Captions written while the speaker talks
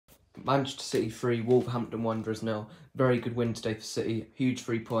Manchester City 3, Wolverhampton Wanderers 0. Very good win today for City. Huge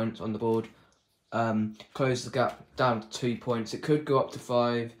 3 points on the board. Closed the gap down to 2 points. It could go up to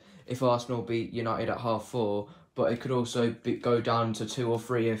 5 if Arsenal beat United at half-4, but it could also go down to 2 or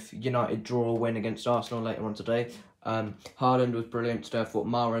 3 if United draw or win against Arsenal later on today. Haaland was brilliant today. I thought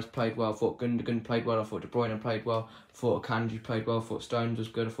Mahrez played well. I thought Gundogan played well. I thought De Bruyne played well. I thought Akanji played well. I thought Stones was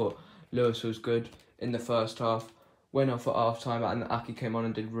good. I thought Lewis was good in the first half. Went off at half time and Aki came on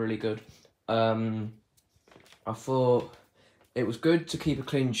and did really good. I thought it was good to keep a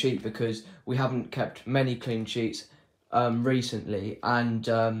clean sheet because we haven't kept many clean sheets recently, and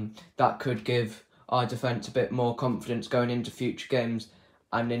that could give our defence a bit more confidence going into future games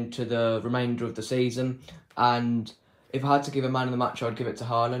and into the remainder of the season. And if I had to give a man of the match, I'd give it to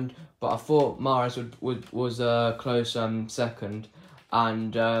Haaland, but I thought Mahrez was a close second,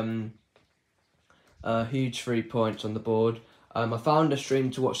 and huge 3 points on the board. I found a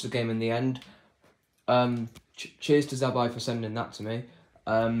stream to watch the game in the end. Cheers to Zabai for sending that to me.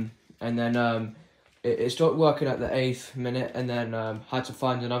 And then it started working at the 8th minute, and then had to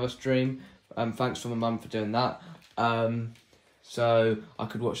find another stream. Thanks for my mum for doing that. So I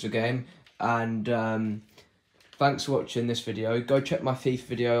could watch the game. And thanks for watching this video. Go check my FIFA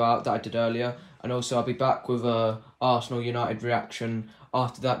video out that I did earlier. And also I'll be back with a Arsenal United reaction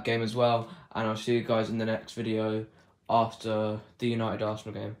after that game as well. And I'll see you guys in the next video after the United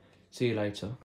Arsenal game. See you later.